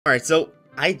Alright, so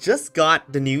I just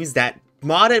got the news that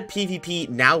modded PvP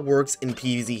now works in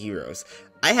PVZ Heroes.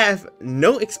 I have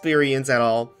no experience at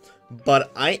all,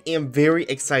 but I am very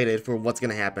excited for what's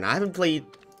gonna happen. I haven't played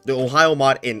the Ohio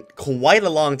mod in quite a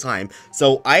long time,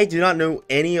 so I do not know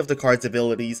any of the card's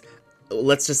abilities.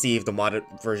 Let's just see if the modded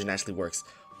version actually works.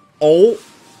 Oh,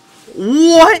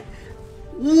 what?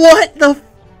 What the?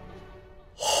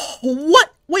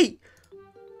 What? Wait.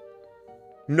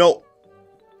 No.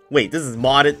 Wait, this is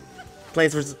modded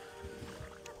Plants vs.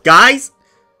 Guys,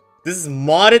 this is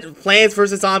modded Plants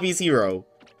vs. Zombies Hero.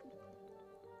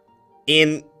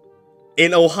 In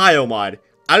Ohio mod.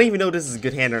 I don't even know if this is a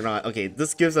good hand or not. Okay,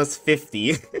 this gives us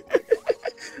 50.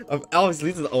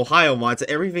 Obviously, this is Ohio mod, so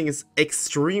everything is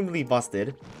extremely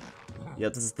busted.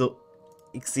 Yep, this is still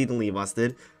exceedingly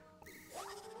busted.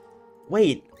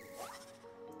 Wait.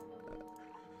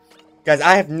 Guys,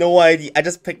 I have no idea. I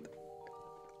just picked...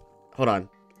 Hold on.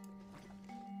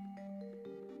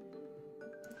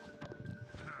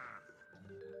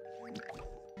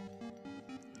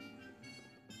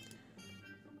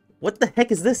 What the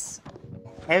heck is this?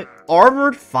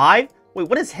 Armored 5? Wait,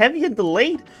 what is heavy and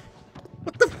delayed?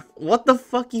 What the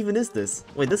fuck even is this?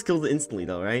 Wait, this kills it instantly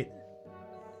though, right?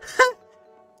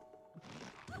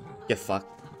 Get fucked.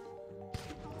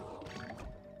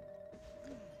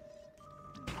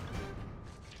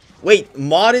 Wait,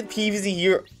 modded PVZ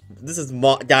hero. This is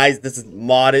guys, this is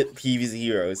modded PVZ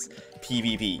Heroes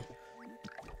PvP.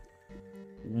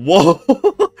 Whoa.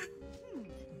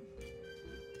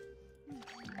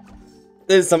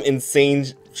 There's some insane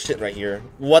shit right here.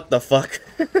 What the fuck?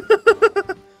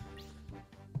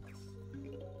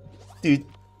 Dude,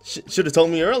 should have told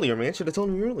me earlier, man. Should have told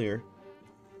me earlier.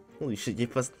 Holy shit, you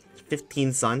plus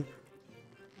 15 sun.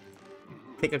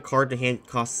 Pick a card to hand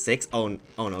cost 6. Oh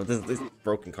no, this is a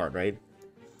broken card, right?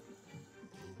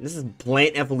 This is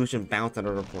plant evolution bounce out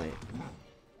of a plant.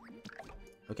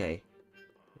 Okay.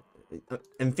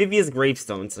 Amphibious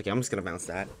gravestones. Okay, I'm just gonna bounce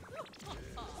that.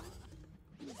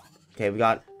 Okay, we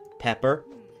got Pepper.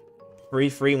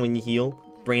 Free when you heal.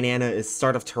 Brainana is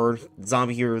start of turn.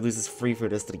 Zombie hero loses free for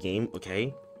this to the game.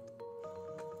 Okay.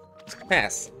 Just gonna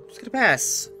pass. Just gonna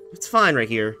pass. It's fine right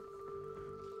here.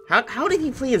 How did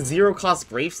he play a 0-cost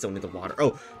gravestone in the water?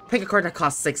 Oh, pick a card that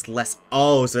costs 6 less.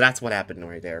 Oh, so that's what happened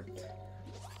right there.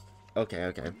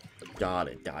 Okay. Got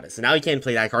it. So now he can't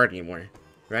play that card anymore.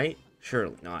 Right?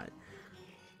 Surely not.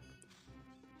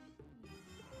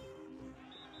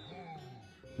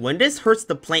 When this hurts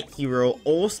the plant hero,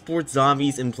 all sports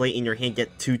zombies in play in your hand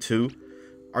get 2/2.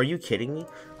 Are you kidding me?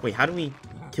 Wait, how do we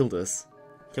kill this?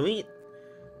 Can we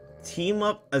team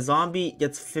up? A zombie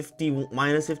gets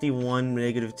minus 51,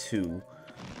 negative 2.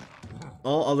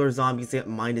 All other zombies get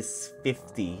minus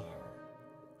 50.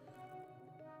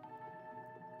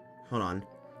 Hold on.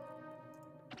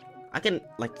 I can,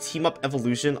 like, team up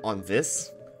evolution on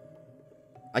this.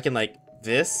 I can, like,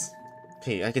 this.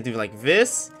 Okay, I can do, like,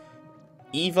 this.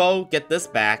 Evo, get this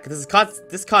back. This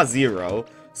costs 0.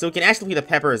 So we can actually be the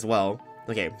Pepper as well.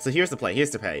 Okay, so here's the play. Here's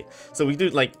the pay. So we do,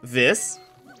 like, this.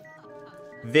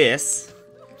 This.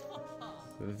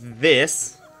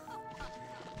 This.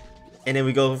 And then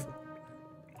we go...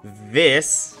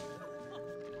 This.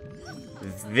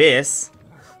 This.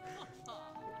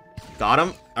 Got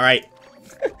him. Alright.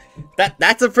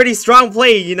 That's a pretty strong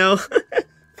play, you know?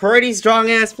 Pretty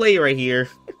strong ass play right here.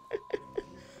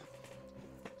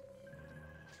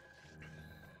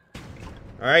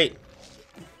 Alright.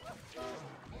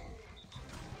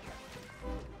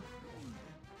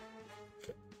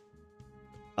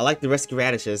 I like the rescue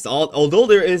radishes. Although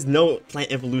there is no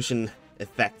plant evolution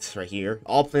effect right here.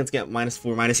 All plants get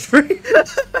 -4, -3.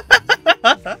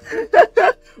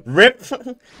 Rip.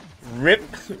 Rip.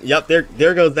 Yup,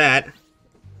 there goes that.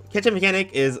 Catch-up mechanic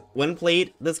is when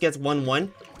played, this gets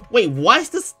 1/1. Wait, why is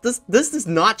this does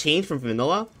not change from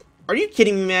vanilla? Are you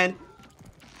kidding me, man?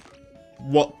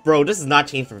 What, bro, this is not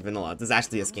changed from vanilla. This is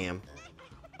actually a scam.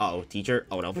 Uh-oh, teacher.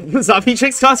 Oh no. Zombie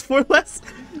tricks cost 4 less?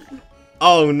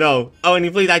 Oh no. Oh, and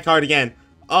you play that card again.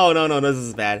 Oh no, this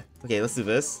is bad. Okay, let's do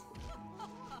this.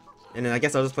 And then I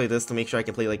guess I'll just play this to make sure I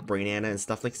can play like Brainana and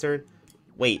stuff next turn.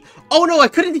 Wait. Oh no, I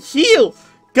couldn't heal!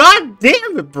 God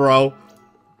damn it, bro!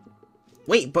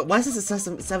 Wait, but why is this a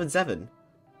 7/7?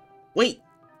 Wait.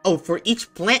 Oh, for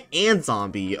each plant and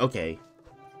zombie. Okay.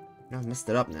 Now I messed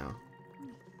it up now.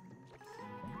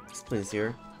 Let's play this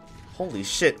here. Holy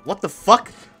shit, what the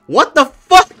fuck? What the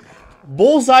fuck?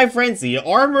 Bullseye Frenzy,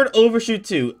 Armored Overshoot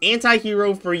 2,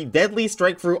 Anti-Hero Free, Deadly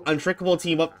Strike Through, Untrickable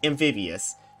Team Up,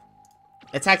 Amphibious.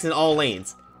 Attacks in all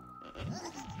lanes.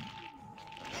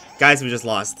 Guys, we just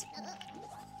lost.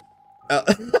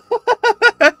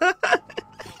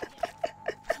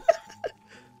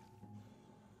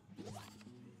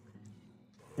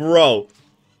 Bro.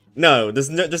 No, there's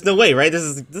no way, right? This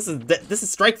is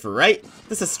strike through, right?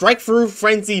 This is strike through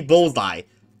frenzy bullseye.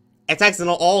 Attacks in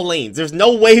all lanes. There's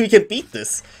no way we can beat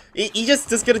this. He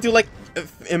just gonna do like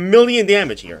a million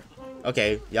damage here.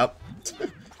 Okay, yep.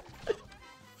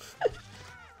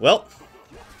 Well.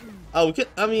 Oh, we could,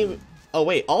 I mean, oh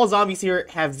wait, all zombies here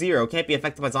have 0. Can't be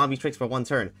affected by zombie tricks for 1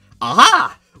 turn.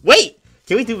 Aha! Wait!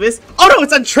 Can we do this? Oh no,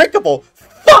 it's untrickable!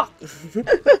 Fuck!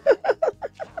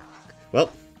 Well.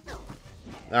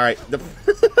 Alright.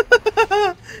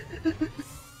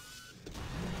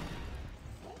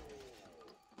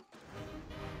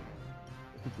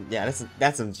 Yeah,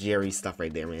 that's some Jerry stuff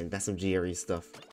right there, man. That's some Jerry stuff.